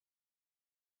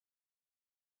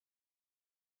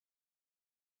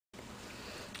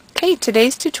Okay,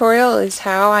 today's tutorial is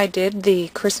how I did the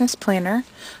Christmas planner.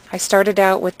 I started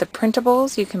out with the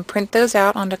printables. You can print those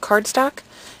out onto cardstock,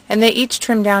 and they each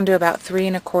trim down to about 3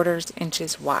 1/4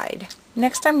 inches wide.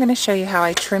 Next I'm going to show you how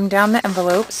I trim down the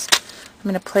envelopes. I'm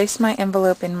going to place my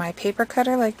envelope in my paper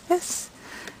cutter like this.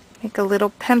 Make a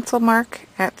little pencil mark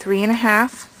at 3 1/2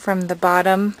 from the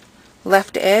bottom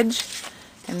left edge,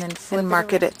 and then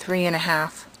mark it at 3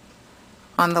 1/2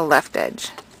 on the left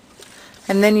edge.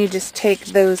 And then you just take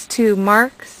those two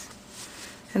marks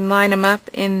and line them up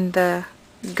in the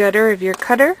gutter of your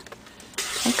cutter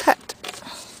and cut.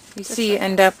 You see you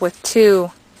end up with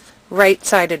two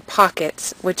right-sided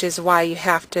pockets, which is why you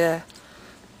have to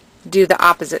do the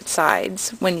opposite sides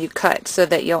when you cut, so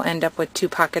that you'll end up with two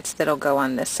pockets that'll go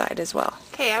on this side as well.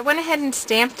 Okay, I went ahead and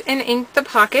stamped and inked the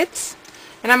pockets,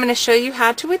 and I'm going to show you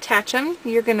how to attach them.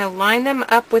 You're going to line them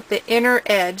up with the inner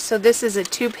edge. So this is a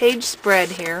 2-page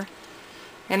spread here,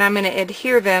 and I'm going to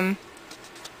adhere them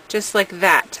just like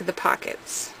that to the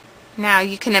pockets. Now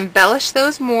you can embellish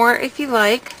those more if you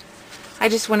like. I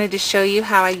just wanted to show you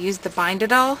how I use the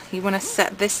bind-it-all. You want to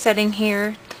set this setting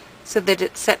here so that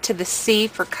it's set to the C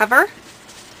for cover.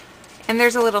 And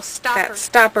there's a little stopper. That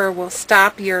stopper will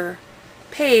stop your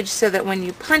page so that when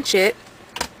you punch it,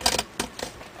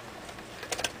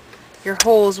 your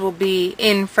holes will be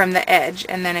in from the edge.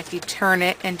 And then if you turn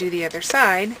it and do the other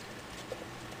side,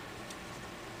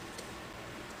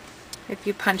 if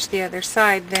you punch the other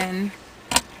side, then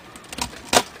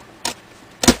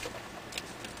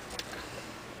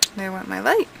there went my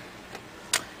light.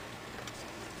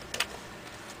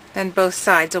 Then both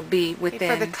sides will be within.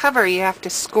 For the cover, you have to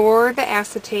score the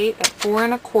acetate at 4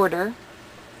 1/4.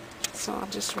 So I'll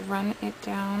just run it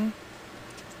down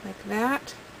like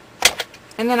that.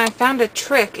 And then I found a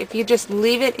trick. If you just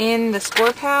leave it in the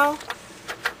score pal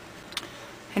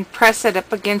and press it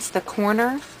up against the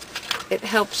corner, it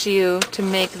helps you to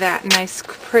make that nice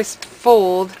crisp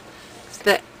fold. So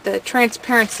that the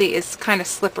transparency is kind of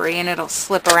slippery and it'll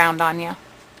slip around on you.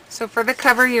 So for the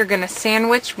cover, you're going to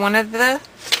sandwich one of the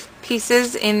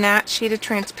pieces in that sheet of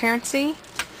transparency,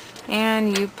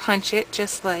 and you punch it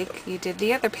just like you did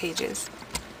the other pages.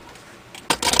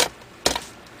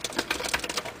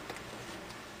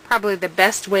 Probably the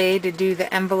best way to do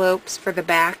the envelopes for the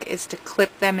back is to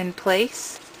clip them in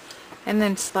place and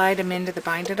then slide them into the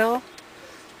bind-it-all.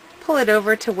 Pull it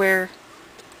over to where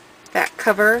that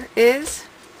cover is,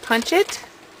 punch it,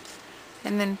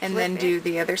 and then do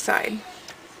the other side.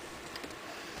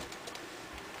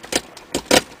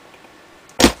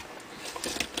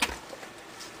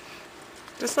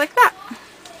 Just like that.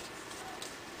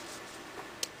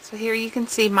 So here you can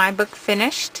see my book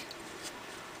finished.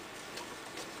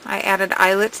 I added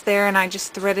eyelets there, and I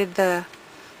just threaded the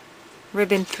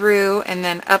ribbon through and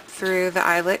then up through the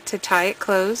eyelet to tie it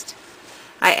closed.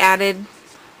 I added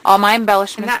all my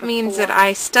embellishments, and that means that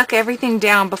I stuck everything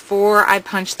down before I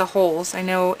punched the holes. I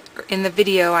know in the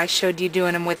video I showed you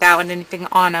doing them without anything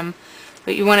on them,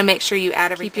 but you want to make sure you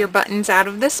add everything. Keep your buttons out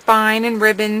of the spine and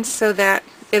ribbons so that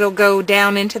it'll go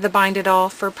down into the bind-it-all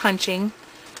for punching.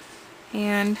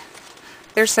 And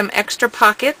there's some extra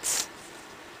pockets,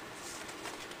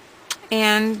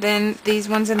 and then these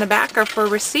ones in the back are for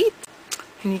receipts.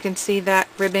 And you can see that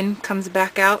ribbon comes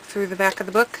back out through the back of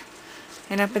the book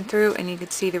and up and through, and you can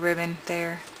see the ribbon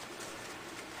there.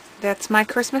 That's my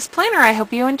Christmas planner. I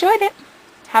hope you enjoyed it.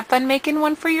 Have fun making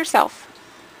one for yourself.